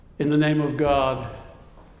In the name of God,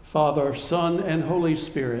 Father, Son, and Holy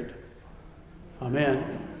Spirit.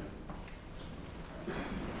 Amen.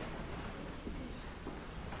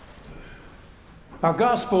 Our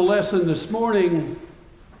gospel lesson this morning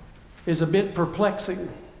is a bit perplexing.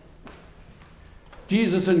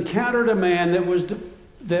 Jesus encountered a man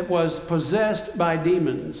that was possessed by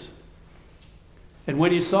demons. And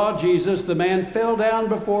when he saw Jesus, the man fell down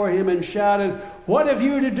before him and shouted, "What have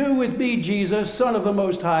you to do with me, Jesus, Son of the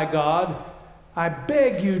Most High God? I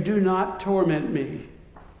beg you, do not torment me."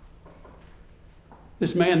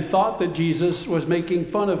 This man thought that Jesus was making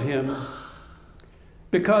fun of him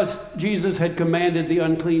because Jesus had commanded the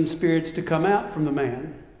unclean spirits to come out from the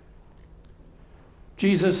man.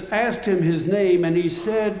 Jesus asked him his name, and he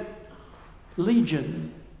said,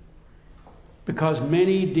 "Legion," because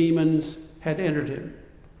many demons had entered him.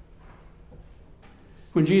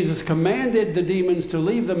 When Jesus commanded the demons to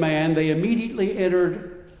leave the man, they immediately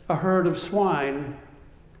entered a herd of swine,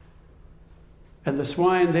 and the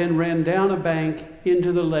swine then ran down a bank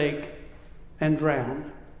into the lake and drowned.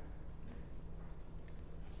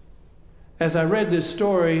 As I read this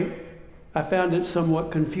story, I found it somewhat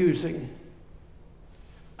confusing.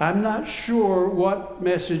 I'm not sure what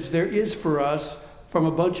message there is for us from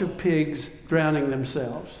a bunch of pigs drowning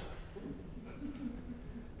themselves.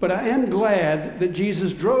 But I am glad that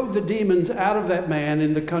Jesus drove the demons out of that man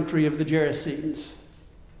in the country of the Gerasenes.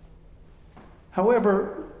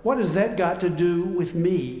 However, what has that got to do with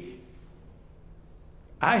me?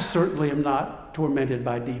 I certainly am not tormented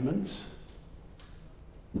by demons.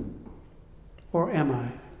 Or am I?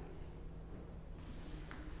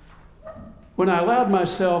 When I allowed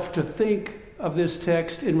myself to think of this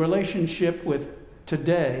text in relationship with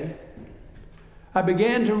today, I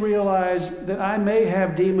began to realize that I may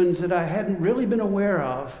have demons that I hadn't really been aware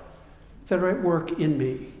of that are at work in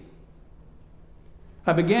me.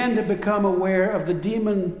 I began to become aware of the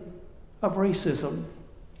demon of racism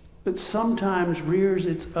that sometimes rears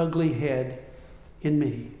its ugly head in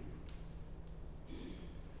me.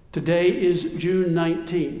 Today is June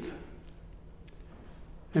 19th.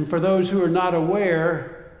 And for those who are not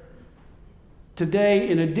aware, today,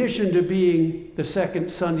 in addition to being the second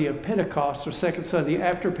Sunday of Pentecost, or second Sunday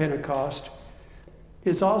after Pentecost,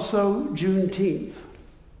 is also Juneteenth.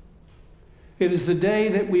 It is the day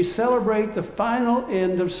that we celebrate the final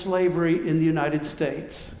end of slavery in the United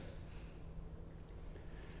States.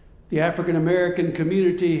 The African American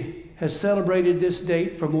community has celebrated this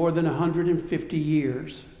date for more than 150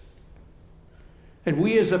 years. And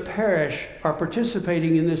we as a parish are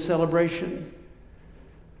participating in this celebration.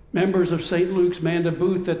 Members of St. Luke's manned a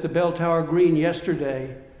booth at the Bell Tower Green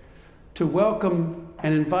yesterday to welcome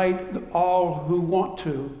and invite all who want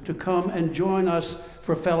to come and join us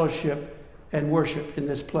for fellowship and worship in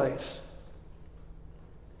this place.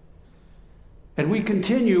 And we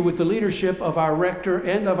continue with the leadership of our rector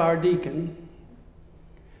and of our deacon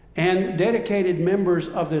and dedicated members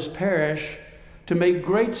of this parish to make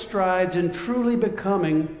great strides in truly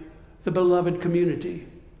becoming the beloved community.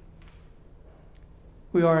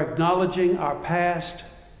 We are acknowledging our past,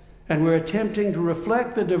 and we're attempting to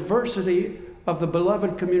reflect the diversity of the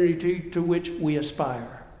beloved community to which we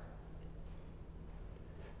aspire.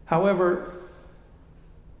 However,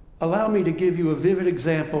 allow me to give you a vivid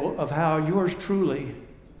example of how yours truly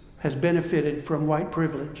has benefited from white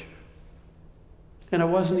privilege. And I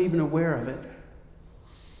wasn't even aware of it.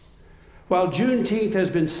 While Juneteenth has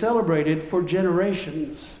been celebrated for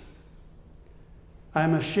generations,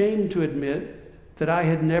 I'm ashamed to admit that I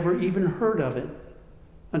had never even heard of it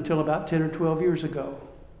until about 10 or 12 years ago.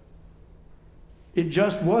 It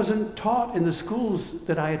just wasn't taught in the schools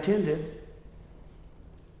that I attended.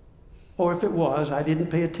 Or if it was, I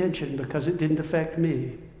didn't pay attention because it didn't affect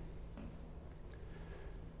me.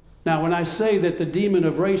 Now, when I say that the demon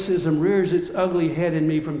of racism rears its ugly head in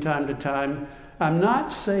me from time to time, I'm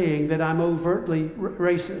not saying that I'm overtly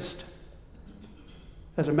racist.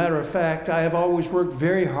 As a matter of fact, I have always worked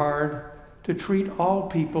very hard to treat all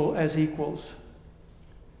people as equals.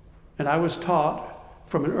 And I was taught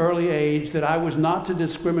from an early age that I was not to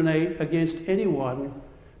discriminate against anyone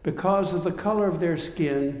because of the color of their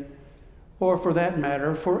skin, or for that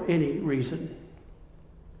matter, for any reason.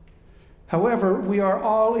 However, we are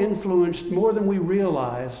all influenced more than we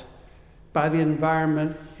realize by the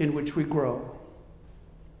environment in which we grow.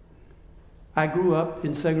 I grew up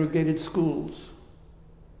in segregated schools.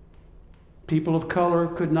 People of color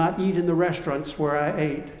could not eat in the restaurants where I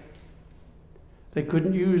ate. They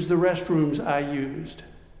couldn't use the restrooms I used.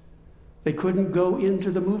 They couldn't go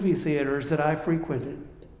into the movie theaters that I frequented.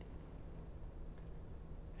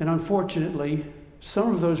 And unfortunately,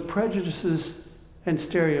 some of those prejudices and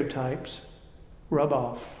stereotypes rub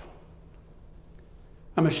off.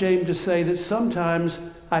 I'm ashamed to say that sometimes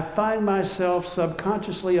I find myself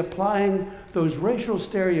subconsciously applying those racial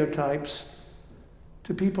stereotypes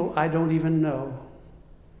to people I don't even know.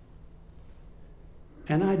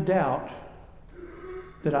 And I doubt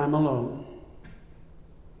that I'm alone.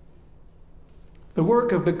 The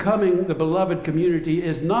work of becoming the beloved community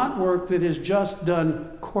is not work that is just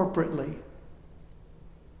done corporately.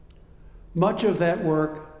 Much of that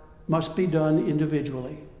work must be done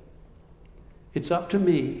individually. It's up to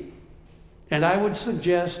me, and I would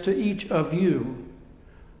suggest to each of you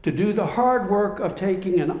to do the hard work of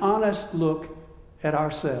taking an honest look at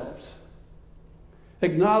ourselves,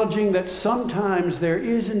 acknowledging that sometimes there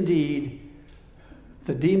is indeed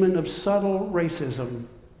the demon of subtle racism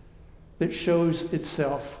that shows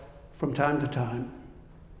itself from time to time.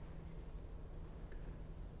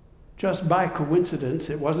 Just by coincidence,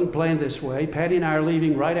 it wasn't planned this way, Patty and I are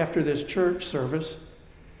leaving right after this church service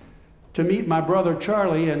to meet my brother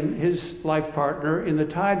Charlie and his life partner in the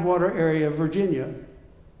Tidewater area of Virginia,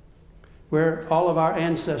 where all of our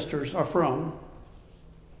ancestors are from.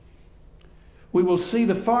 We will see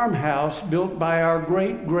the farmhouse built by our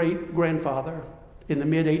great-great-grandfather in the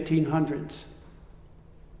mid-1800s.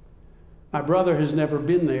 My brother has never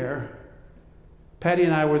been there. Patty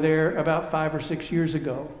and I were there about 5 or 6 years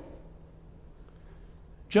ago.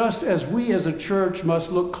 Just as we as a church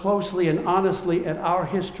must look closely and honestly at our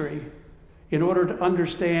history in order to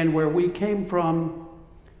understand where we came from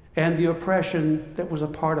and the oppression that was a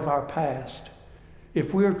part of our past,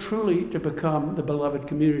 if we are truly to become the beloved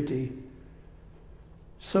community,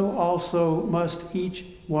 so also must each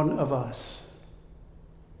one of us.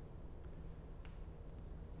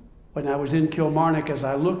 When I was in Kilmarnock, as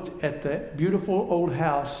I looked at that beautiful old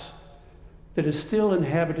house that is still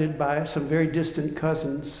inhabited by some very distant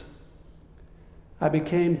cousins, I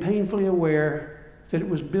became painfully aware that it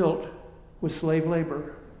was built with slave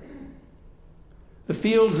labor. The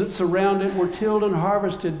fields that surround it were tilled and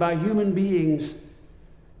harvested by human beings.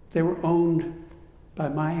 They were owned by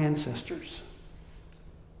my ancestors.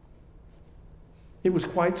 It was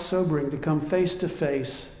quite sobering to come face to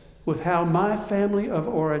face with how my family of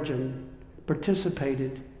origin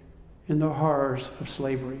participated in the horrors of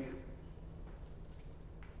slavery.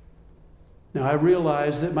 Now, I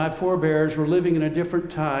realize that my forebears were living in a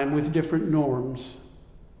different time with different norms,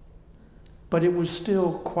 but it was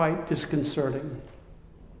still quite disconcerting.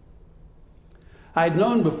 I'd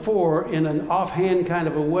known before, in an offhand kind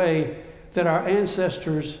of a way, that our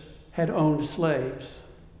ancestors had owned slaves.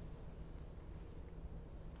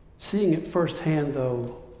 Seeing it firsthand,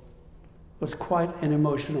 though, was quite an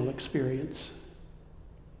emotional experience.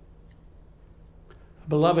 A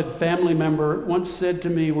beloved family member once said to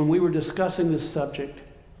me when we were discussing this subject,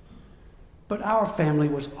 "But our family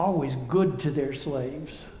was always good to their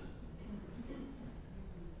slaves."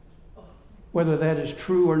 Whether that is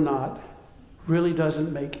true or not really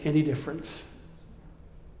doesn't make any difference,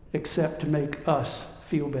 except to make us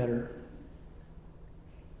feel better.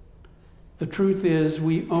 The truth is,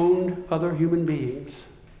 we owned other human beings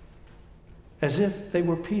as if they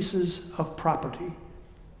were pieces of property.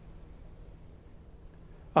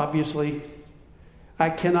 Obviously,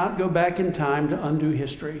 I cannot go back in time to undo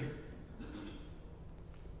history.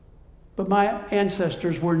 But my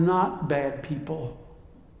ancestors were not bad people.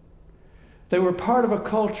 They were part of a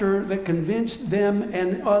culture that convinced them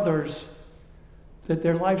and others that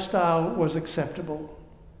their lifestyle was acceptable.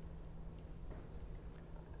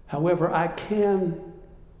 However, I can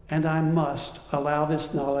and I must allow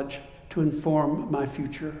this knowledge to inform my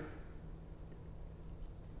future.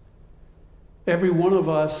 Every one of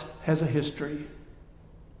us has a history.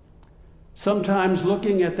 Sometimes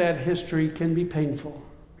looking at that history can be painful.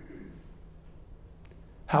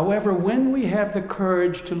 However, when we have the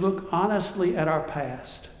courage to look honestly at our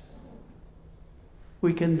past,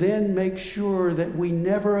 we can then make sure that we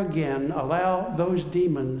never again allow those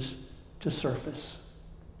demons to surface.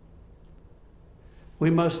 We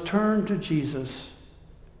must turn to Jesus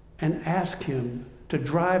and ask him to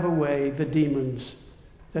drive away the demons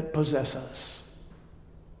that possess us.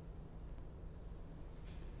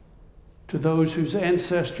 To those whose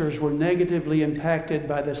ancestors were negatively impacted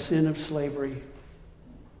by the sin of slavery,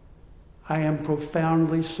 I am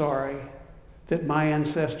profoundly sorry that my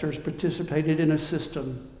ancestors participated in a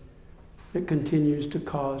system that continues to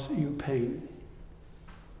cause you pain.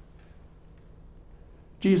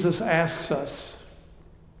 Jesus asks us,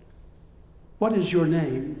 "What is your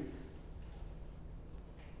name?"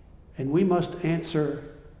 And we must answer,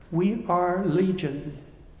 "We are Legion,"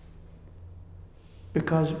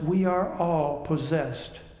 because we are all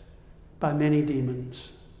possessed by many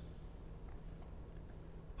demons.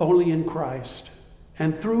 Only in Christ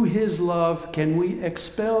and through his love can we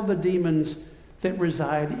expel the demons that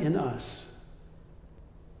reside in us.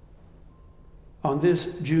 On this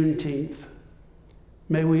Juneteenth,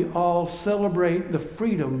 may we all celebrate the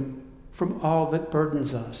freedom from all that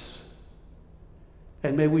burdens us.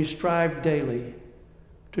 And may we strive daily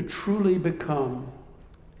to truly become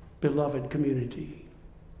beloved community.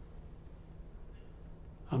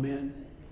 Amen.